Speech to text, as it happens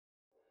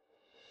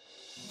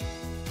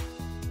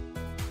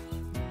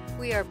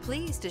We are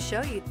pleased to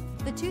show you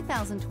the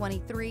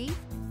 2023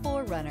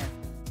 4Runner.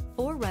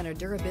 4Runner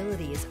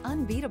durability is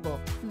unbeatable.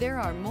 There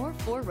are more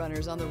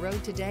 4Runners on the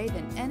road today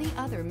than any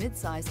other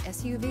midsize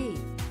SUV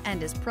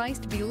and is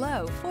priced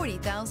below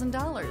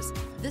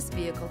 $40,000. This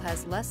vehicle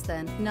has less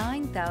than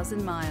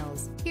 9,000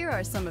 miles. Here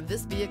are some of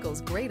this vehicle's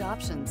great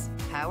options: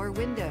 power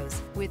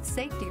windows with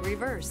safety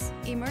reverse,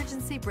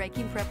 emergency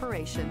braking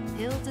preparation,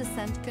 hill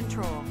descent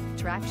control,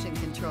 traction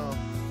control,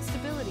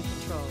 stability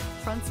control,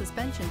 front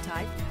suspension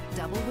type,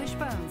 double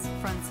wishbones,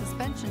 front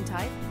suspension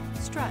type,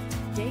 strut,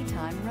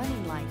 daytime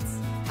running lights,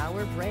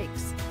 power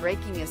brakes,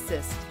 braking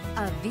assist.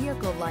 A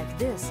vehicle like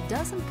this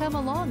doesn't come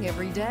along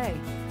every day.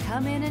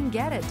 Come in and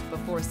get it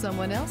before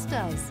someone else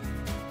does.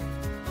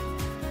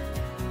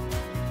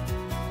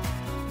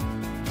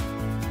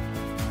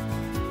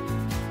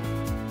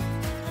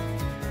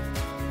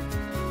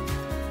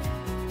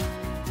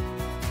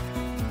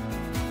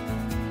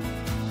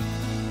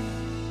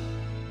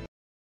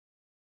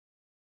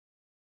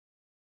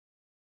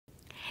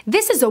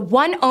 This is a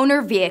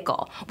one-owner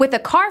vehicle with a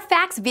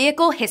CARFAX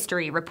Vehicle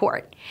History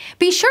Report.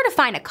 Be sure to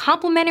find a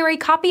complimentary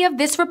copy of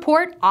this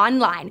report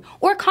online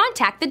or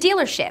contact the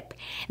dealership.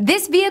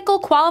 This vehicle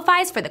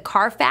qualifies for the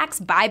CARFAX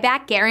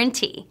Buyback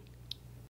Guarantee.